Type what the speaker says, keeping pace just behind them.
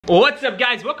What's up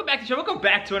guys, welcome back to the show, welcome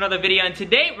back to another video, and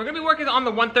today we're going to be working on the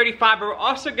 135, but we're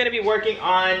also going to be working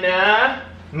on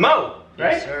Mo,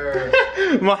 right? Yes,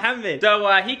 sir. Mohammed.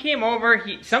 So he came over,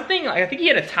 I think he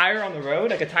had a tire on the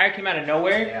road, like a tire came out of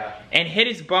nowhere, and hit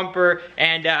his bumper,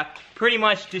 and pretty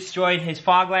much destroyed his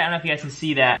fog light. I don't know if you guys can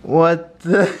see that. What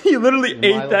the? He literally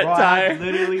ate that tire.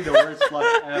 Literally the worst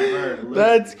luck ever.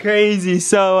 That's crazy.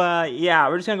 So yeah,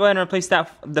 we're just gonna go ahead and replace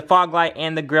the fog light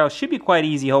and the grill. Should be quite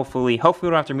easy, hopefully. Hopefully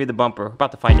we don't have to remove the bumper. We're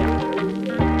about to find out.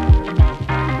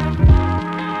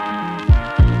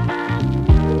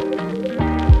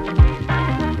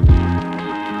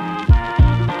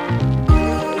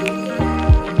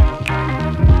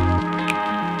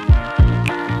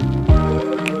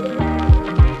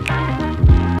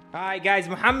 Alright guys,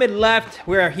 Mohammed left.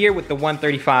 We're here with the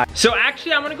 135. So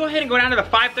actually, I'm gonna go ahead and go down to the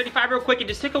 535 real quick and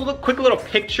just take a quick little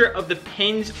picture of the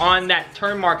pins on that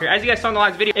turn marker. As you guys saw in the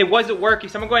last video, it wasn't working,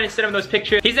 so I'm gonna go ahead and send him those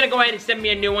pictures. He's gonna go ahead and send me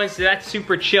a new one, so that's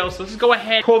super chill. So let's just go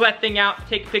ahead, pull that thing out,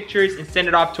 take pictures, and send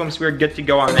it off to him so we're good to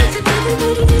go on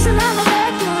that.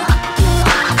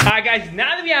 Alright guys,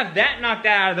 now that we have that knocked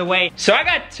out of the way, so I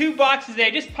got two boxes there. I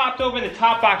just popped open the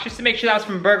top box just to make sure that was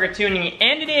from BurgerTuning,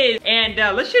 and it is. And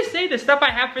let's just say the stuff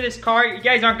I have for this car, you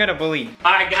guys aren't gonna believe.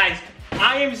 Alright guys,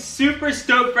 I am super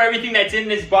stoked for everything that's in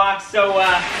this box, so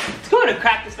let's go ahead and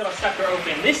crack this little sucker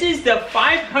open. This is the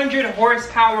 500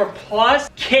 horsepower plus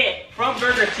kit from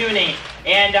BurgerTuning,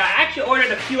 and I actually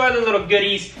ordered a few other little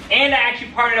goodies, and I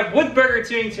actually partnered up with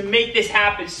BurgerTuning to make this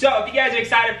happen. So if you guys are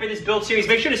excited for this build series,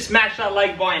 make sure to smash that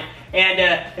like button, and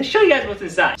let's show you guys what's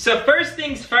inside. So first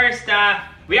things first,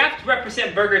 we have to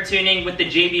represent BurgerTuning with the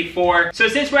JB4. So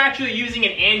since we're actually using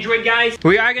an Android, guys,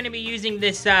 we are gonna be using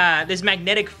this this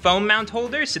magnetic phone mount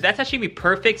holder. So that's actually gonna be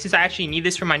perfect since I actually need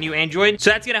this for my new Android. So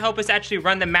that's gonna help us actually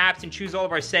run the maps and choose all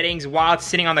of our settings while it's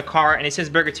sitting on the car. And it says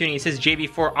BurgerTuning, it says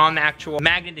JB4 on the actual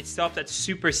magnet itself. That's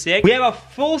super sick. We have a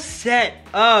full set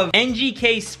of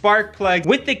NGK spark plugs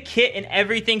with the kit and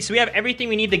everything. So we have everything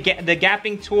we need, the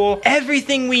gapping tool,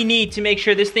 everything we need to make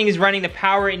sure this thing is running the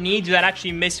power it needs without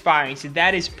actually misfiring. So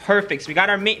that is perfect. So we got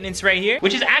our maintenance right here,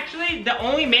 which is actually the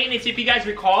only maintenance, if you guys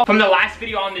recall from the last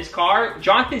video on this car.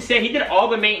 Jonathan said he did all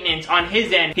the maintenance on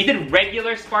his end. He did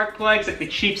regular spark plugs, like the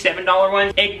cheap $7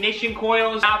 ones, ignition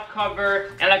coils, valve cover,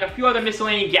 and like a few other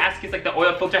miscellaneous gaskets, like the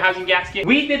oil filter housing gasket.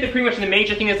 We did pretty much the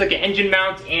major thing, is like an engine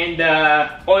mount and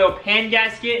oil pan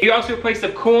gasket. We also replaced the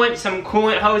coolant, some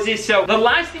coolant hoses. So the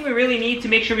last thing we really need to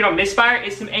make sure we don't misfire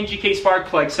is some NGK spark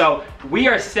plugs. So we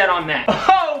are set on that.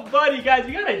 Oh buddy, guys,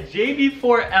 we got a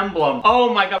JB4 emblem.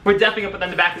 Oh my god, we're definitely gonna put that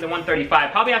in the back of the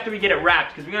 135. Probably after we get it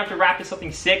wrapped, because we're gonna have to wrap this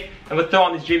something sick and we'll throw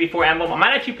on this JB4 emblem. I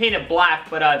might actually paint it black,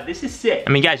 but this is sick.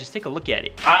 I mean, guys, just take a look at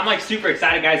it. I'm like super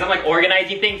excited, guys. I'm like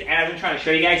organizing things as I'm trying to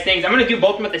show you guys things. I'm gonna do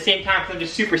both of them at the same time because I'm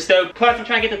just super stoked. Plus, I'm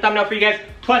trying to get the thumbnail for you guys.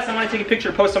 Plus, I want to take a picture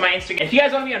and post on my Instagram. If you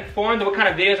guys want to be informed of what kind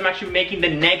of videos I'm actually making the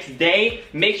next day,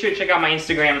 make sure to check out my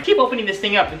Instagram. Keep opening this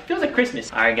thing up. It feels like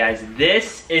Christmas. All right, guys,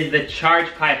 this is the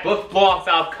charge pipe. Both blow-off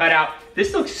valve cutout.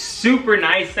 This looks super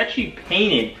nice. It's actually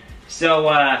painted. So,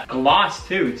 gloss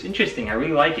too. It's interesting. I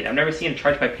really like it. I've never seen a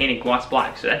charge pipe painted gloss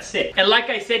black, so that's sick. And like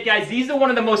I said, guys, these are one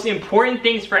of the most important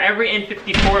things for every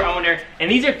N54 owner, and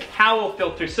these are cowl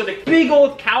filters. So the big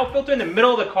old cowl filter in the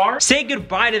middle of the car, say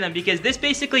goodbye to them, because this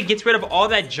basically gets rid of all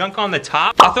that junk on the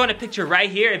top. I'll throw in a picture right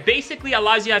here. It basically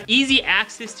allows you to have easy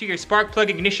access to your spark plug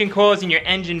ignition coils in your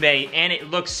engine bay, and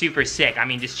it looks super sick. I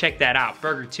mean, just check that out.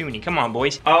 BurgerTuning. Come on,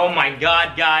 boys. Oh my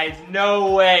god, guys.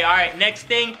 No way. All right, next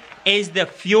thing is the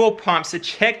fuel pump. So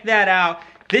check that out.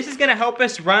 This is gonna help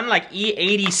us run like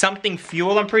E80 something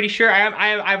fuel, I'm pretty sure.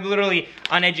 I'm literally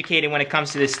uneducated when it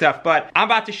comes to this stuff, but I'm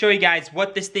about to show you guys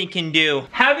what this thing can do.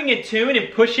 Having a tune and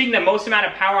pushing the most amount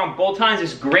of power on bolt-ons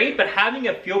is great, but having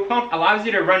a fuel pump allows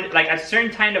you to run like a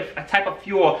certain type of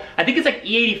fuel. I think it's like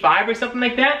E85 or something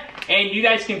like that, and you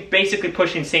guys can basically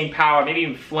push insane power, maybe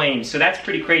even flames, so that's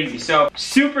pretty crazy. So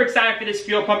super excited for this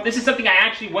fuel pump. This is something I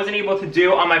actually wasn't able to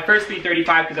do on my first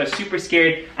 335 because I was super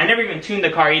scared. I never even tuned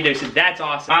the car either, so that's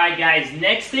awesome. Alright guys,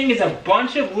 next thing is a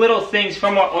bunch of little things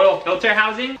from our oil filter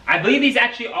housing. I believe these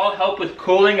actually all help with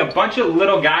cooling. A bunch of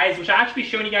little guys, which I'll actually be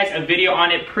showing you guys a video on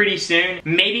it pretty soon,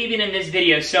 maybe even in this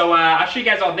video. So I'll show you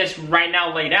guys all this right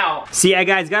now laid out. So yeah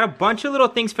guys, got a bunch of little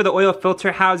things for the oil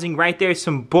filter housing right there,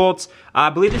 some bolts.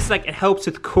 I believe this is like, it helps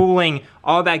with cooling,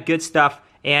 all that good stuff.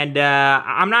 And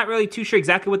I'm not really too sure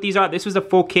exactly what these are. This was a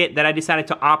full kit that I decided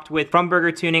to opt with from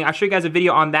BurgerTuning. I'll show you guys a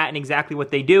video on that and exactly what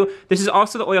they do. This is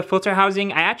also the oil filter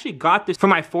housing. I actually got this for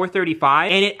my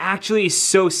 435 and it actually is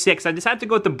so sick. So I decided to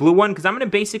go with the blue one because I'm gonna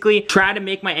basically try to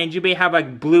make my engine bay have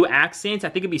like blue accents. I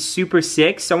think it'd be super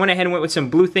sick. So I went ahead and went with some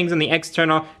blue things on the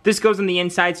external. This goes on the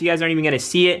inside so you guys aren't even gonna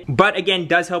see it. But again,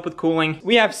 does help with cooling.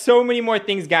 We have so many more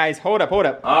things, guys. Hold up, hold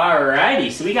up.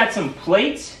 Alrighty, so we got some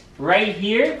plates right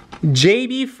here.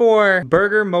 JB4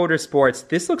 Burger Motorsports.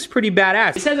 This looks pretty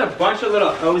badass. This has a bunch of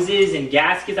little hoses and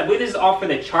gaskets. I believe this is all for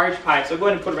the charge pipe. So I'll go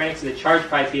ahead and put it right next to the charge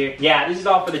pipe here. Yeah, this is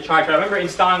all for the charge pipe. I remember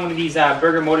installing one of these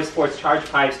Burger Motorsports charge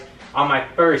pipes on my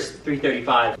first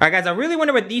 335. All right, guys, I really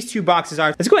wonder what these two boxes are.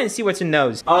 Let's go ahead and see what's in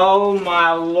those. Oh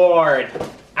my Lord.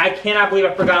 I cannot believe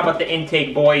I forgot about the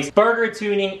intake, boys.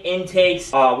 BurgerTuning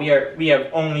intakes. Oh, we have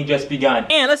only just begun.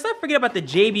 And let's not forget about the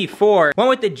JB4. Went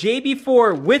with the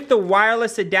JB4 with the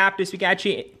wireless adapter so we can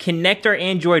actually connect our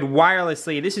Android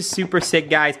wirelessly. This is super sick,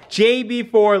 guys.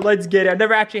 JB4, let's get it. I've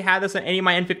never actually had this on any of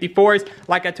my N54s.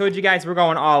 Like I told you guys, we're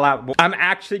going all out. I'm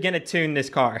actually gonna tune this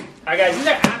car. All right, guys, this is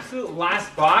our absolute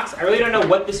last box. I really don't know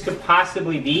what this could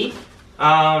possibly be.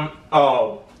 Oh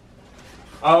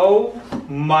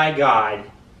my God.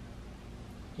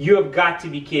 You have got to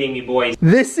be kidding me, boys.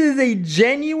 This is a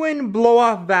genuine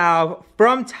blow-off valve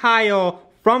from Tile,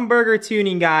 from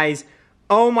BurgerTuning, guys.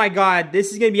 Oh my God,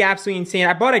 this is gonna be absolutely insane.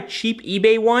 I bought a cheap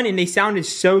eBay one and they sounded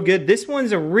so good. This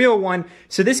one's a real one,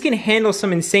 so this can handle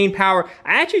some insane power.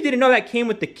 I actually didn't know that came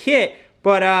with the kit,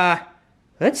 but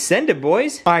let's send it,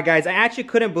 boys. All right, guys, I actually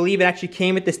couldn't believe it actually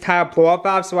came with this Tile blow-off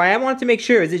valve, so I wanted to make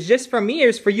sure, is it just for me or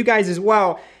is it for you guys as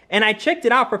well? And I checked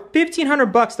it out for 1,500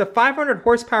 bucks, the 500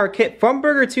 horsepower kit from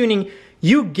BurgerTuning,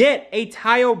 you get a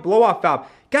Tile blow-off valve.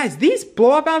 Guys, these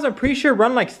blow-off valves, I'm pretty sure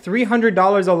run like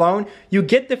 $300 alone. You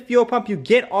get the fuel pump, you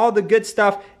get all the good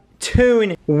stuff,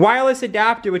 tune, wireless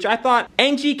adapter, which I thought,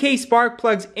 NGK spark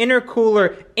plugs,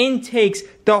 intercooler, intakes,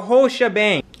 the whole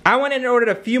shebang. I went in and ordered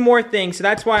a few more things, so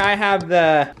that's why I have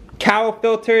the cowl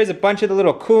filters, a bunch of the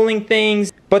little cooling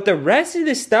things. But the rest of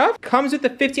this stuff comes with the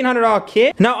 $1,500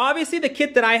 kit. Now, obviously, the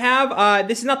kit that I have,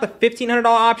 this is not the $1,500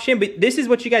 option, but this is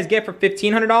what you guys get for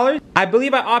 $1,500. I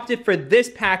believe I opted for this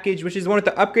package, which is one with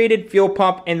the upgraded fuel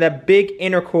pump and the big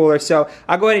intercooler. So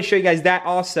I'll go ahead and show you guys that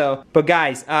also. But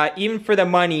guys, even for the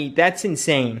money, that's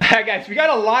insane. All right, guys, we got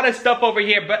a lot of stuff over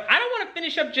here, but I don't want to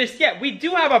finish up just yet. We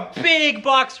do have a big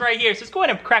box right here, so let's go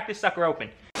ahead and crack this sucker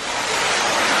open.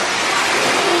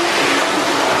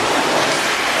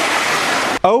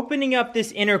 Opening up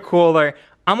this intercooler,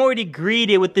 I'm already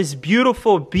greeted with this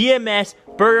beautiful BMS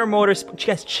Burger Motorsports. You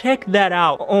guys, check that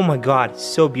out. Oh my God,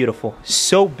 so beautiful,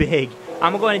 so big.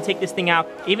 I'm gonna go ahead and take this thing out.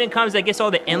 Even comes, I guess,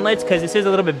 all the inlets, because this is a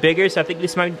little bit bigger, so I think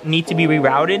this might need to be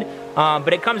rerouted.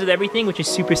 But it comes with everything, which is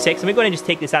super sick. So let me go ahead and just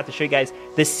take this out to show you guys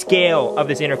the scale of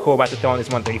this intercooler about to throw on this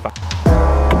 135.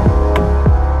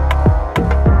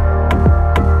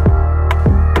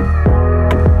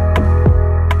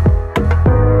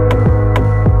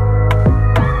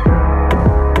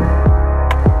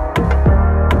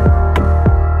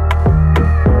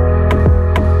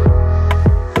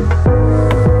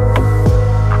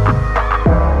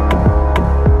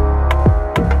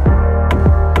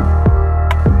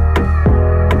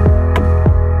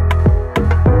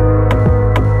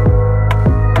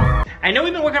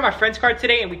 My friend's car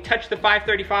today and we touched the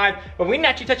 535, but we didn't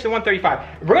actually touch the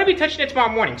 135. We're gonna be touching it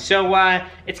tomorrow morning, so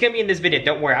it's gonna be in this video.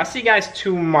 Don't worry, I'll see you guys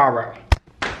tomorrow.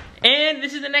 And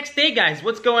this is the next day, guys.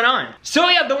 What's going on? So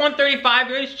we have the 135,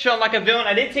 we're just chilling like a villain.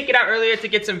 I did take it out earlier to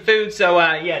get some food, so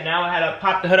yeah, now I had to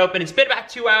pop the hood open. It's been about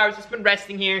 2 hours, it's been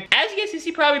resting here. As you guys can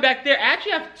see probably back there, I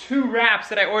actually have 2 wraps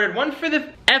that I ordered. One for the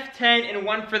F10 and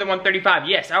one for the 135.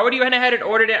 Yes, I already went ahead and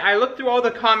ordered it. I looked through all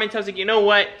the comments, I was like, you know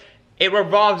what? It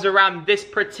revolves around this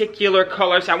particular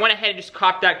color, so I went ahead and just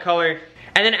copped that color.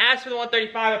 And then as for the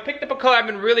 135, I picked up a color I've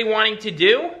been really wanting to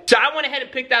do. So I went ahead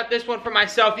and picked out this one for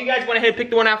myself. You guys went ahead and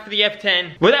picked the one out for the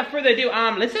F10. Without further ado,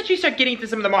 let's actually start getting into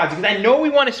some of the mods, because I know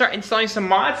we want to start installing some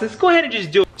mods. Let's go ahead and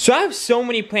just do it. So I have so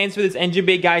many plans for this engine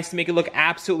bay, guys, to make it look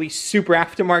absolutely super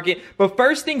aftermarket. But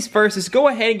first things first, let's go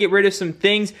ahead and get rid of some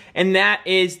things, and that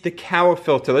is the cowl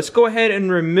filter. Let's go ahead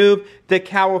and remove the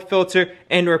cowl filter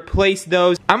and replace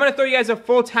those. I'm gonna throw you guys a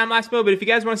full time-lapse mode, but if you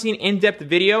guys wanna see an in-depth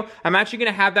video, I'm actually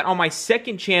gonna have that on my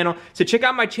second channel. So check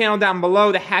out my channel down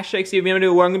below, the hashtag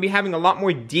SAVEABMW, where I'm gonna be having a lot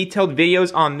more detailed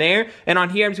videos on there. And on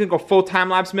here, I'm just gonna go full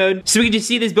time-lapse mode, so we can just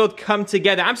see this build come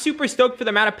together. I'm super stoked for the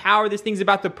amount of power this thing's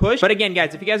about to push. But again,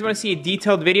 guys, if you guys wanna see a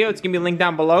detailed video, it's gonna be linked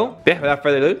down below. But yeah, without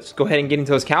further ado, let's go ahead and get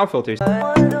into those cowl filters.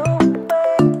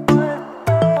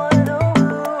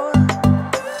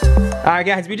 Alright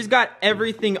guys, we just got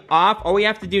everything off. All we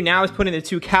have to do now is put in the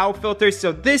 2 cowl filters.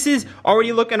 So this is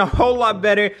already looking a whole lot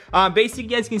better. Basically, you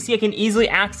guys can see I can easily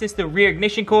access the rear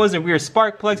ignition coils and rear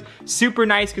spark plugs. Super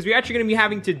nice, because we're actually going to be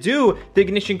having to do the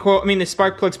ignition coil, the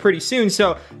spark plugs pretty soon.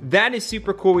 So that is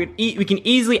super cool. We can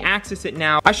easily access it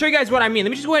now. I'll show you guys what I mean. Let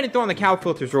me just go ahead and throw on the cowl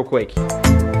filters real quick.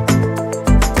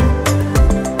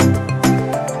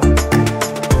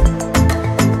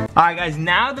 Alright guys,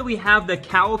 now that we have the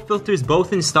cowl filters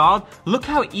both installed, look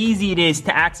how easy it is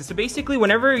to access. So basically,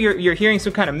 whenever you're hearing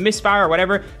some kind of misfire or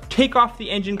whatever, take off the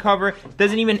engine cover.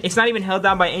 It's not even held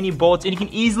down by any bolts, and you can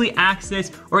easily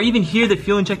access or even hear the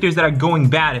fuel injectors that are going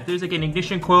bad. If there's like an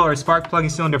ignition coil or a spark plug in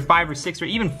cylinder 5 or 6 or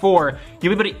even 4,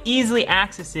 you'll be able to easily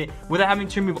access it without having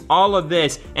to remove all of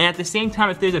this. And at the same time,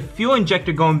 if there's a fuel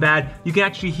injector going bad, you can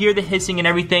actually hear the hissing and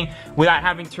everything without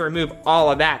having to remove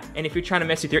all of that. And if you're trying to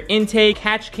mess with your intake,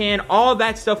 catch can, all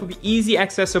that stuff will be easy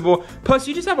accessible. Plus,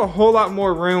 you just have a whole lot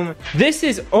more room. This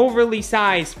is overly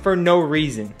sized for no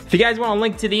reason. If you guys want a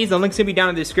link to these, the link's gonna be down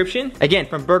in the description. Again,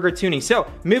 from BurgerTuning. So,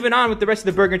 moving on with the rest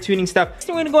of the BurgerTuning stuff. Next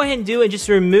thing we're gonna go ahead and do is just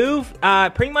remove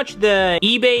pretty much the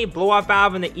eBay blow-off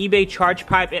valve and the eBay charge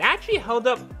pipe. It actually held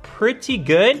up pretty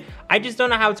good. I just don't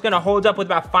know how it's gonna hold up with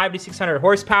about 500 to 600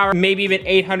 horsepower, maybe even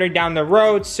 800 down the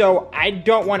road, so I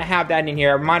don't wanna have that in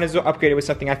here. I might as well upgrade it with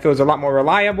something I feel is a lot more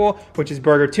reliable, which is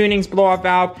BurgerTuning's blow-off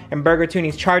valve and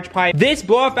BurgerTuning's charge pipe. This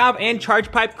blow-off valve and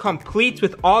charge pipe completes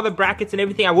with all the brackets and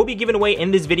everything I will be giving away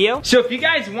in this video. So if you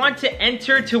guys want to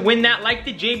enter to win that, like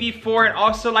the JB4 and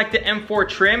also like the M4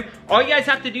 trim, all you guys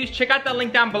have to do is check out that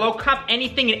link down below. Cop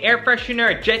anything, an air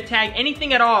freshener, a jet tag,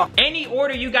 anything at all. Any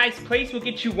order you guys place will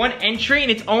get you 1 entry, and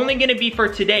it's only gonna be for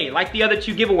today, like the other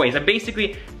 2 giveaways. And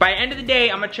basically, by the end of the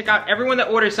day, I'm gonna check out everyone that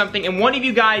orders something, and one of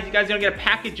you guys are gonna get a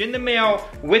package in the mail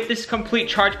with this complete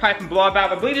charge pipe and blow-off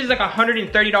valve. I believe this is like a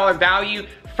 $130 value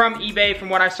from eBay from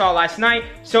what I saw last night.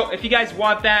 So if you guys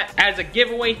want that as a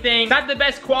giveaway thing, not the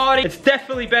best quality, it's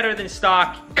definitely better than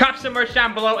stock. Cop some merch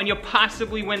down below and you'll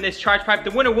possibly win this charge pipe.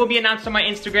 The winner will be announced on my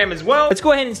Instagram as well. Let's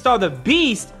go ahead and install the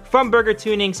Beast from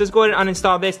BurgerTuning. So let's go ahead and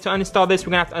uninstall this. To uninstall this,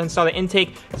 we're gonna have to uninstall the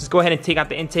intake. Let's go ahead and take out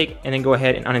the intake and then go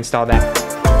ahead and uninstall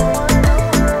that.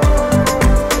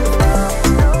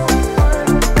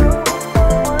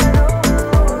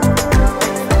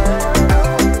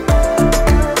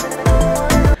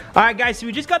 Alright guys, so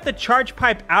we just got the charge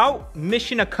pipe out,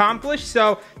 mission accomplished.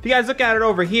 So if you guys look at it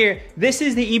over here, this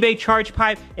is the eBay charge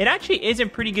pipe. It actually is in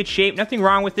pretty good shape, nothing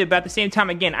wrong with it, but at the same time,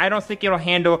 again, I don't think it'll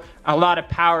handle a lot of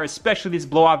power, especially this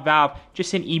blow-off valve,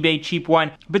 just an eBay cheap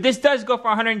one. But this does go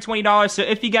for $120, so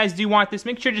if you guys do want this,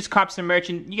 make sure to just cop some merch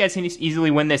and you guys can just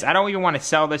easily win this. I don't even want to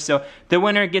sell this, so the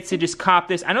winner gets to just cop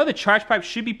this. I know the charge pipe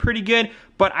should be pretty good,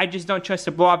 but I just don't trust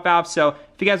the blow-off valve, so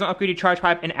if you guys want to upgrade your charge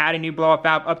pipe and add a new blow-off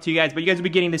valve, up to you guys. But you guys will be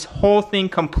getting this whole thing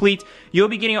complete. You'll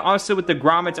be getting it also with the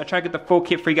grommets. I'll try to get the full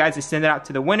kit for you guys to send it out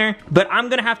to the winner. But I'm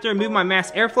going to have to remove my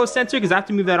mass airflow sensor because I have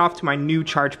to move that off to my new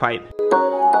charge pipe.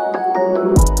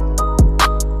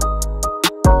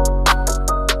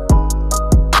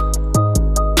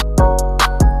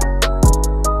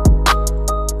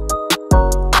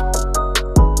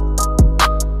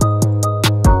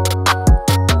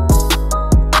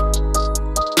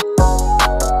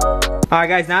 Alright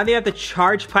guys, now that you have the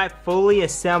charge pipe fully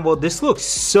assembled, this looks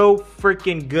so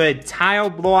freaking good. Tile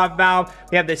blow-off valve,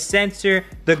 we have the sensor,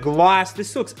 the gloss,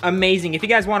 this looks amazing. If you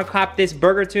guys want to cop this,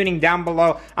 BurgerTuning down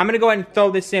below. I'm going to go ahead and throw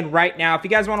this in right now. If you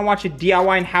guys want to watch a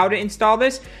DIY and how to install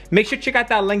this, make sure to check out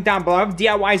that link down below. I have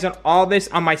DIYs on all this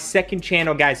on my second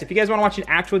channel, guys. If you guys want to watch an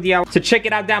actual DIY, so check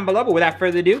it out down below. But without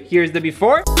further ado, here's the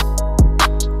before.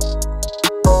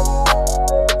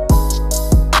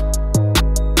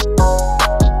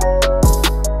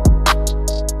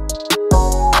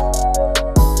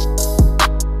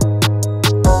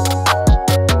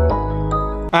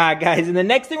 Alright guys, and the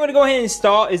next thing we're gonna go ahead and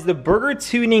install is the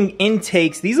BurgerTuning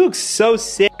intakes. These look so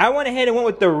sick. I went ahead and went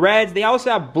with the reds. They also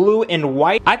have blue and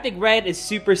white. I think red is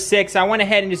super sick, so I went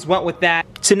ahead and just went with that.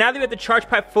 So now that we have the charge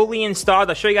pipe fully installed,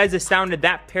 I'll show you guys the sound of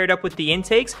that paired up with the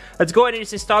intakes. Let's go ahead and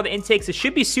just install the intakes. It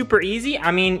should be super easy.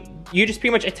 I mean, you just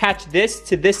pretty much attach this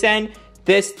to this end,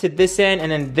 this to this end, and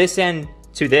then this end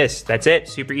to this. That's it.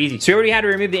 Super easy. So we already had to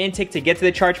remove the intake to get to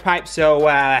the charge pipe. So,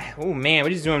 oh man, we're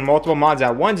just doing multiple mods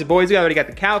at once, boys. We already got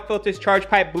the cowl filters, charge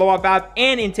pipe, blow-off valve,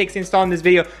 and intakes installed in this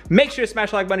video. Make sure to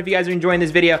smash the like button if you guys are enjoying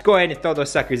this video. Go ahead and throw those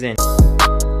suckers in.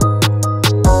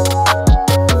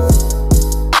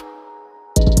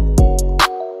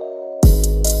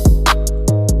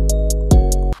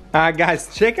 Alright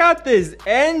guys, check out this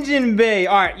engine bay.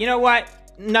 Alright, you know what?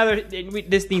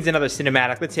 This needs another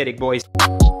cinematic. Let's hit it, boys.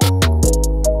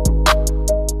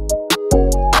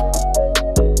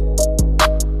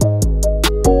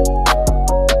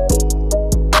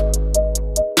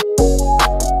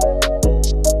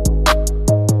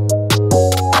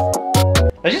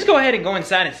 ahead and go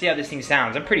inside and see how this thing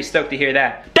sounds. I'm pretty stoked to hear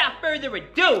that. Without further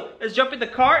ado, let's jump in the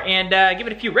car and give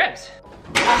it a few revs.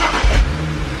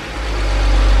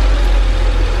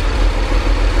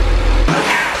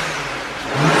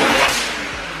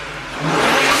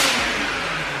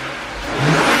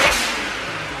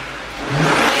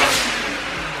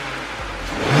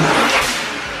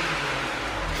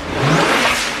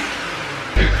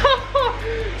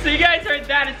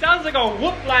 It sounds like a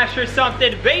whoop-lash or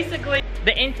something. Basically,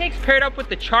 the intake's paired up with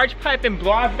the charge pipe and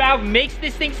blow-off valve makes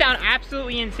this thing sound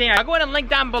absolutely insane. I'll go ahead and link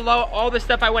down below all the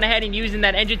stuff I went ahead and used in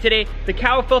that engine today. The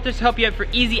cowl filters to help you out for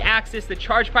easy access, the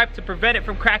charge pipe to prevent it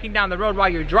from cracking down the road while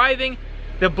you're driving,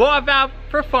 the blow-off valve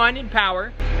for fun and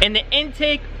power, and the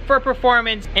intake for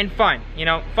performance and fun. You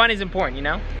know, fun is important, you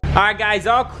know? All right, guys,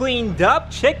 all cleaned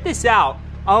up. Check this out.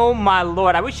 Oh my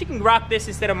Lord, I wish you could rock this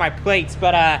instead of my plates,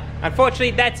 but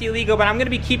unfortunately that's illegal, but I'm gonna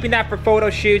be keeping that for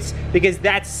photo shoots because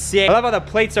that's sick. I love how the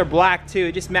plates are black too.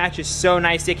 It just matches so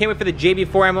nicely. I can't wait for the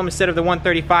JB4 emblem instead of the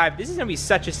 135. This is gonna be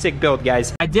such a sick build,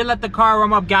 guys. I did let the car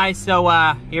warm up, guys, so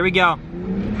here we go.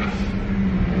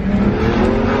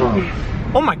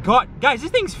 Oh my God, guys, this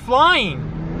thing's flying.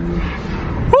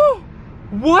 Woo!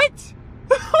 What?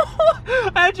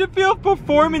 How'd you feel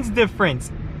performance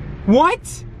difference?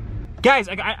 What? Guys,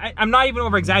 I'm not even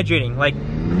over exaggerating. Like,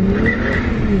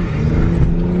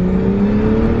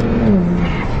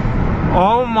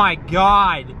 oh my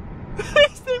God.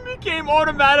 This thing became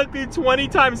automatically 20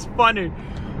 times funner.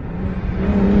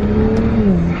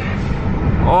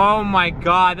 Oh my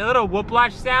God, that little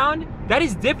whoop-lash sound, that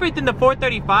is different than the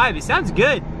 435. It sounds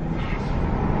good.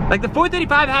 Like the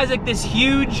 435 has like this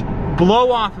huge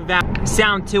blow-off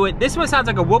sound to it. This one sounds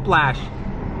like a whoop-lash.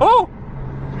 Oh!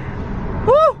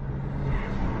 Woo!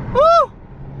 Woo!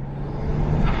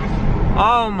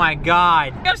 Oh my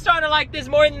God. I'm starting to like this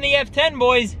more than the F10,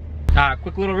 boys.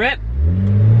 Quick little rip.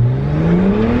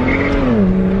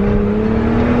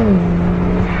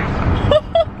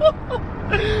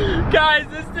 Guys,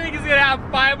 this thing is gonna have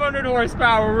 500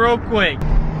 horsepower real quick.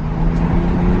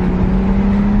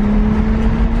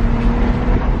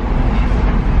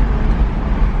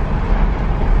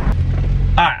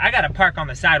 Alright, I gotta park on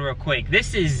the side real quick.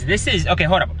 This is, okay,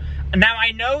 hold up. Now,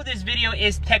 I know this video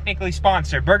is technically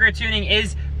sponsored. BurgerTuning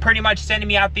is pretty much sending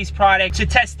me out these products to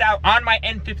test out on my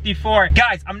N54.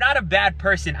 Guys, I'm not a bad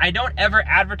person. I don't ever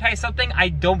advertise something I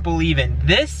don't believe in.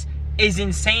 This is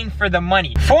insane for the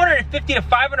money. 450 to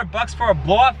 500 bucks for a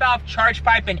blow-off valve, charge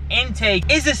pipe, and intake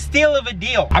is a steal of a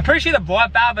deal. I'm pretty sure the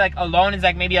blow-off valve like alone is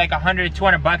like maybe like 100 to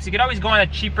 200 bucks. You could always go on a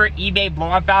cheaper eBay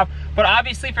blow-off valve, but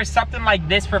obviously for something like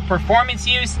this for performance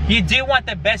use, you do want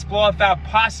the best blow-off valve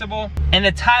possible, and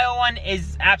the tile one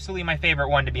is absolutely my favorite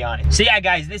one, to be honest. So yeah,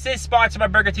 guys, this is sponsored by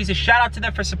BurgerTuning, so shout out to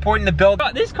them for supporting the build.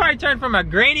 This car turned from a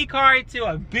grainy car to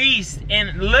a beast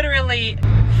in literally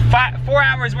 4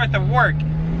 hours worth of work.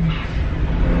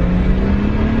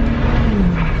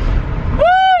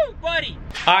 Woo, buddy!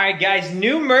 Alright guys,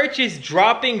 new merch is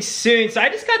dropping soon. So I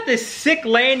just got this sick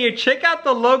lanyard. Check out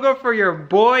the logo for your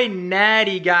boy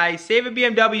Natty, guys.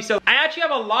 SAVEABMW. So I actually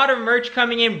have a lot of merch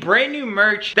coming in, brand new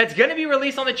merch that's gonna be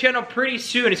released on the channel pretty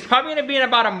soon. It's probably gonna be in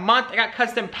about a month. I got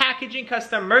custom packaging,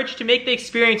 custom merch to make the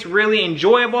experience really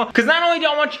enjoyable. Because not only do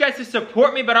I want you guys to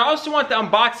support me, but I also want the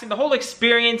unboxing, the whole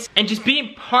experience, and just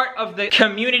being part of the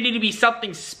community to be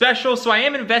something special. So I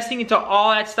am investing into all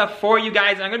that stuff for you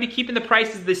guys. And I'm gonna be keeping the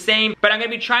prices the same, but I'm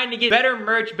gonna be trying to get better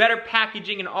merch, better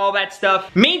packaging, and all that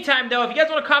stuff. Meantime though, if you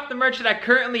guys want to cop the merch that I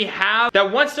currently have,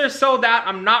 that once they're sold out,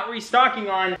 I'm not restocking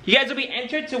on, you guys will be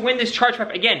entered to win this charge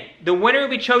pipe. Again, the winner will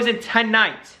be chosen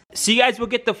tonight. So you guys will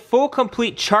get the full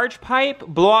complete charge pipe,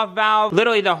 blow-off valve,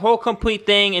 literally the whole complete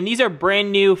thing, and these are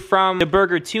brand new from the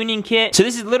BurgerTuning kit. So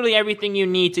this is literally everything you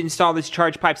need to install this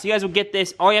charge pipe. So you guys will get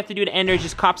this. All you have to do to enter is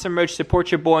just cop some merch,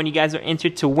 support your boy, and you guys are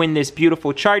entered to win this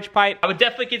beautiful charge pipe. I would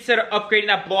definitely consider upgrading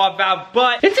that blow-off valve,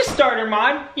 but it's a starter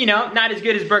mod. You know, not as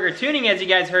good as BurgerTuning as you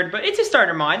guys heard, but it's a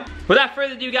starter mod. Without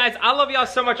further ado, guys, I love y'all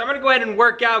so much. I'm gonna go ahead and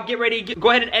work out, get ready, go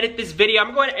ahead and edit this video.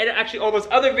 I'm going to edit actually all those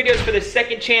other videos for the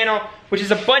second channel, which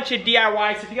is a bunch of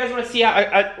DIY. So if you guys want to see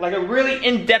how like a really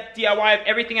in-depth DIY of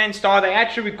everything I installed, I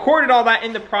actually recorded all that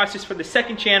in the process for the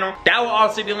second channel. That will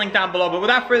also be linked down below. But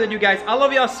without further ado, guys, I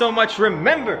love y'all so much.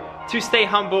 Remember to stay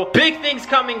humble. Big things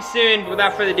coming soon. But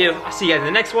without further ado, I'll see you guys in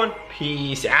the next one.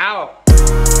 Peace out.